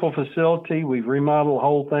beautiful facility. We've remodeled the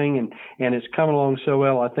whole thing, and it's coming along so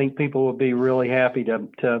well. I think people will be really happy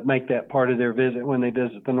to make that part of their visit when they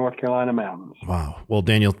visit the North Carolina mountains. Wow. Well,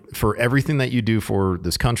 Daniel, for everything that you do for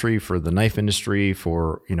this country, for the knife industry,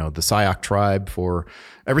 for, the Sayoc tribe, for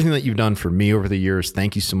everything that you've done for me over the years,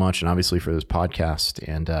 thank you so much. And obviously for this podcast.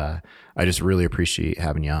 And I just really appreciate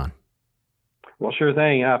having you on. Well, sure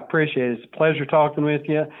thing. I appreciate it. It's a pleasure talking with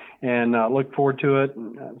you, and look forward to it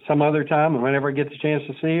some other time. And whenever I get the chance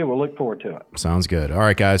to see you, we'll look forward to it. Sounds good. All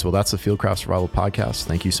right, guys. Well, that's the Fieldcraft Survival Podcast.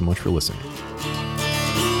 Thank you so much for listening.